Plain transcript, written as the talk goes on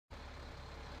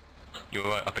You're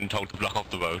right, I've been told to block off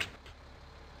the road.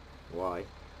 Why?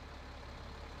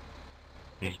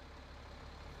 Hmm.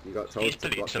 You got told to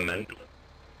block the road?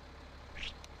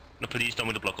 The police told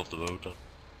me to block off the road.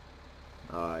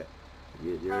 Alright.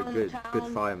 You're a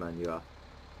good fireman, you are.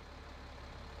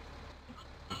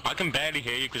 I can barely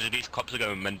hear you because these cops are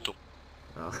going mental.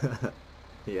 Oh.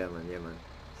 Yeah man.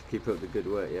 Just keep up the good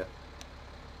work, yeah?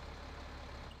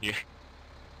 Yeah.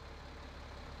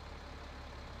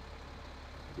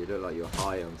 You look like you're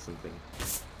high on something.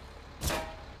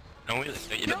 No, you look...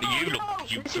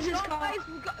 This is his car.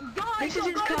 Guys, This is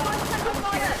his car.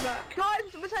 Guys,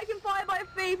 we're taking fire by a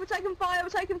thief. We're taking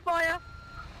fire.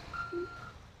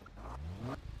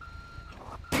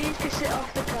 Please to sit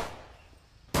off the car.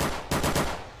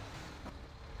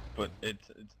 But it's...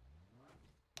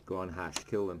 Go on, Hash,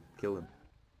 kill them.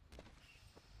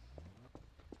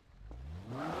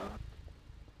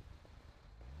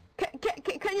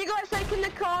 Can you guys take in the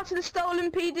car to the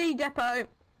stolen PD depot?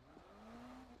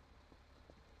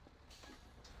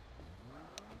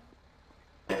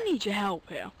 I need your help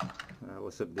here.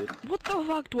 What's up, dude? What the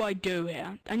fuck do I do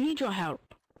here? I need your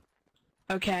help.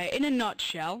 Okay, in a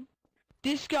nutshell,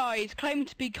 this guy is claiming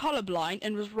to be colorblind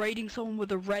and was raiding someone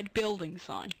with a red building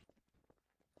sign.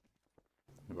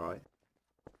 Right.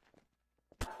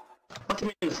 What do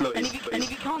you mean slow? And if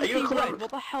you can't see red,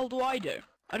 what the hell do?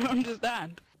 I don't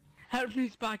understand. Help me,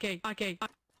 Sparky. Okay.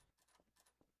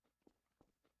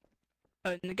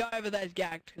 Oh, and the guy over there is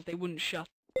gagged because they wouldn't shut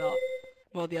up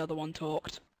while the other one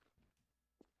talked.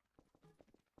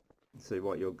 So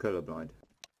what, you're colorblind?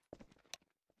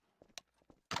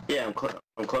 Yeah, I'm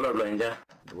colorblind, yeah.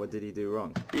 What did he do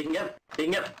wrong? You can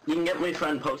get my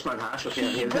friend Postman Hash up here.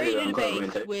 He He'll tell you that raided I'm a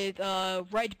colorblind base too. with a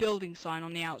red building sign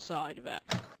on the outside of it.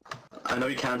 I know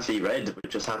you can't see red, but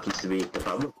it just happens to be the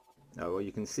problem. Oh, well,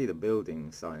 you can see the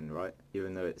building sign, right?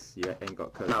 Even though you ain't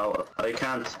got colour. No, I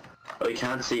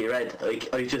can't see red.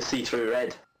 I just see through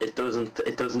red. It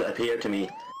doesn't appear to me.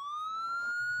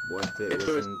 What if it If was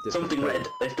there was in different something colour? red,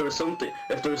 if there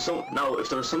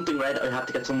was something red, I'd have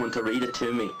to get someone to read it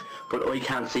to me. But I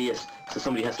can't see it, so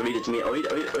somebody has to read it to me.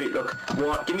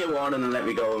 Look, give me a warning and let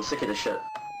me go. I'm sick of this shit.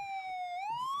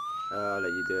 I'll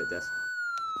let you do it, Des.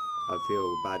 I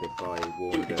feel bad if I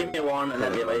warned Give me a warning and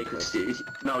let me away.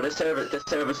 No, this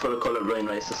server's full of colourblind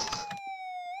racists.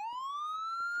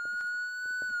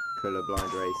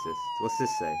 Colourblind racist. What's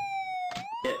this say?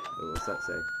 Yeah. Oh, what's that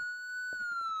say?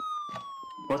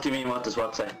 What do you mean? What does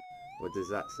what say? What does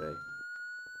that say?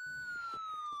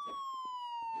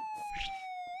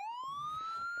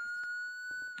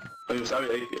 I'm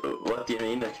sorry. What do you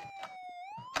mean? Like,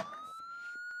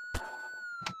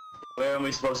 where am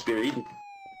I supposed to be reading?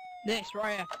 This,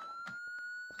 right here.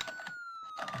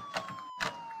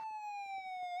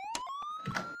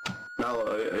 No,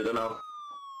 I don't know.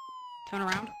 Turn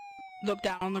around. Look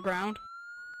down on the ground.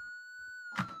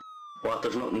 What?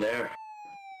 There's nothing there.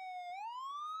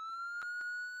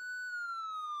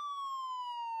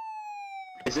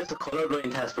 Is this a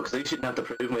colourblind test? Because I shouldn't have to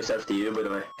prove myself to you, by the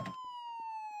way.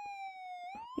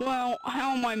 Well,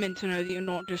 how am I meant to know that you're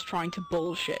not just trying to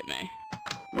bullshit me?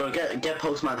 Well, get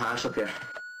Postman Hash up here.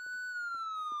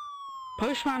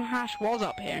 Postman Hash was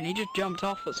up here and he just jumped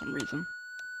off for some reason.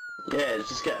 Yeah,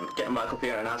 just get him back up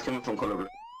here and ask him if I'm colourblind.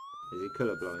 Is he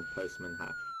colourblind, Postman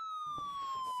Hash?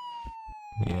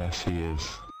 Yes, he is.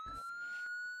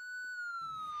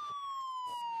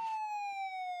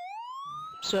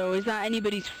 So is that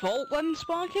anybody's fault then,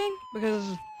 Sparky?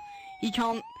 Because you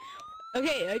can't...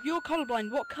 Okay, if you're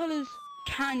colorblind, what colours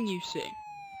can you see?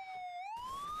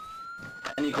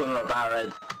 Any colour bar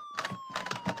red.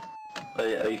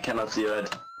 I cannot see red.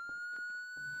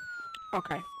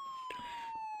 Okay.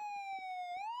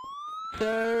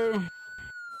 So...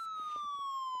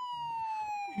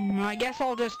 I guess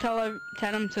I'll just tell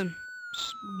him to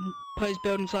put his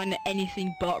building sign to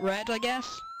anything but red, I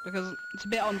guess. Because it's a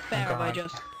bit unfair if I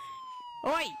just...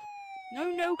 Oi!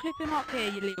 No clipping up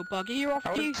here, you little buggy, you're off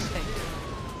duty.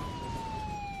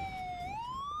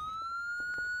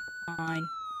 Fine.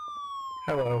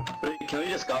 Hello. Can we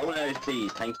just go now,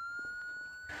 please? Thank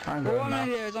you. I'm What going I'm now.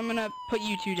 gonna do is I'm gonna put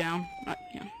you two down.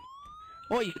 Yeah.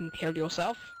 Or you can kill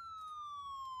yourself.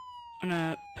 I'm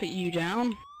gonna put you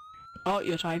down. Oh,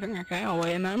 you're typing, okay, I'll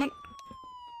wait a moment.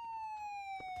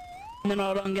 And then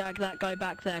I'll ungag that guy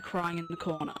back there crying in the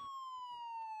corner.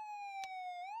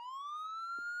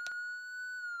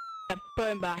 Yeah, put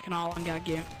him back and I'll ungag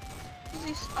you.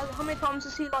 How many times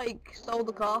has he like stole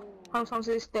the car? How many times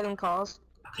has he stolen cars?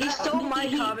 He stole my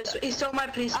car. He stole my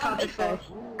police car before.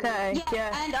 Okay,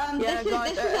 yeah. And Yeah,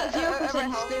 this is at 0%.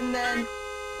 arrest him then.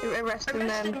 Arrest him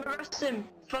then. Arrest him.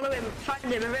 Follow him. Find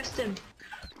him. Arrest him.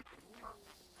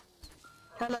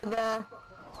 Hello there.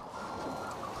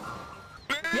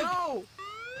 Yo!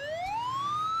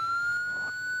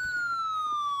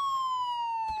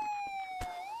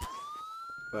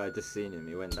 Well, I just seen him.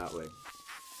 He went that way.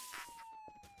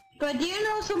 But do you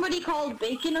know somebody called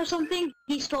Bacon or something?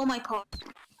 He stole my car.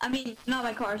 I mean, not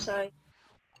my car, sorry.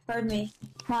 Pardon me.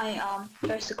 My,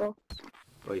 bicycle.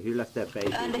 Wait, who left their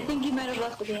baby? And I think he might have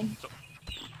left the game.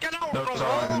 Get out! No,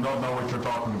 sorry, I do not know what you're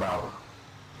talking about.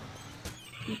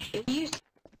 You...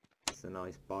 It's a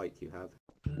nice bike you have.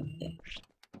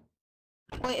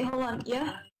 Wait, hold on,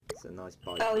 yeah? It's a nice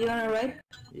bike. Oh, you wanna ride?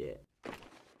 Yeah.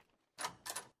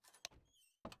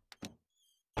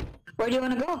 Where do you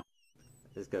wanna go?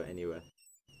 Let's go anywhere.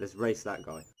 Let's race that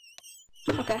guy.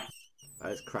 Okay.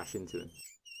 Let's crash into him.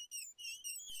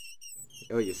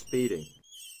 Oh, you're speeding.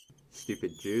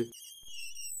 Stupid Jew.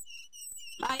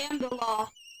 I am the law.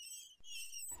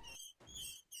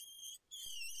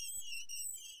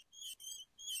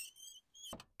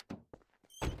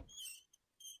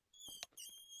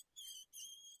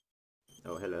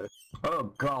 Oh, hello.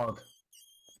 Oh God.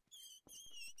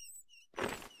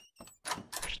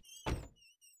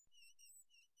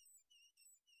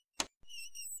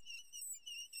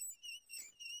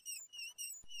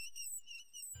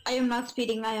 I am not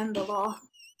speeding, I am the law.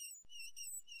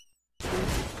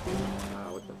 Ah,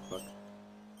 what the fuck?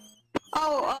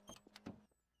 Oh,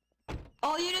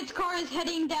 all units car is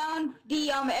heading down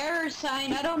the, error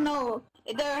sign. I don't know.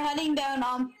 They're heading down,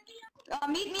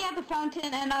 meet me at the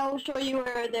fountain and I will show you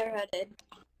where they're headed.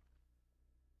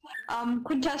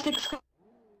 Quintastic's car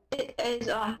is,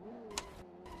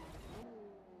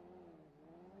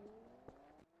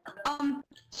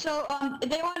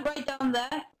 they went right down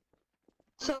there.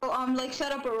 So, like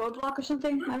set up a roadblock or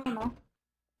something? I don't know.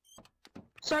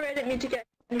 Sorry, I didn't mean to get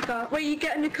in the car. Wait, you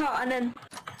get in the car and then...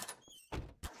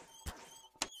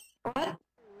 What?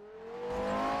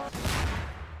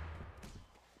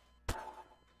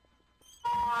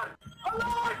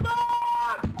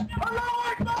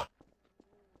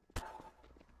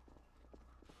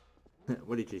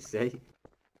 What did you say?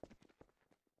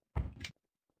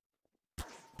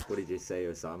 What did you say,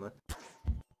 Osama?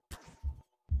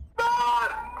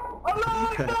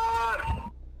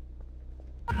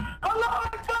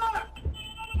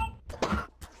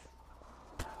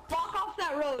 Block off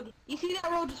that road. You see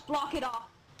that road? Just block it off.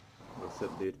 What's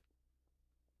up, dude?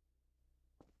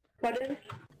 Pardon?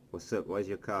 What's up? Why is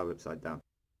your car upside down?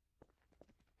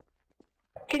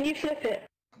 Can you flip it?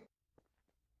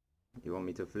 You want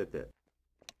me to flip it?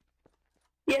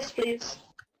 Yes, please.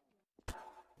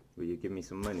 Will you give me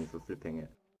some money for flipping it?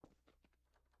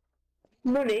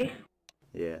 Money?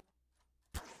 Yeah.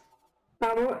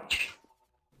 How much?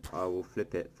 I will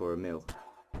flip it for $1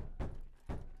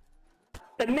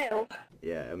 The mill?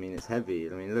 Yeah, I mean it's heavy.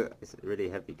 I mean look, it's a really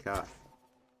heavy car.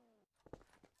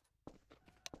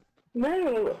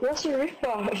 No, what's a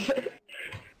rip-off?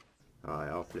 Alright,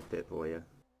 I'll flip it for you.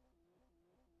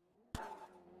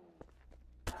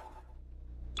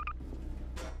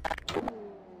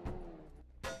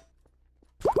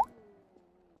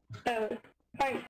 Oh.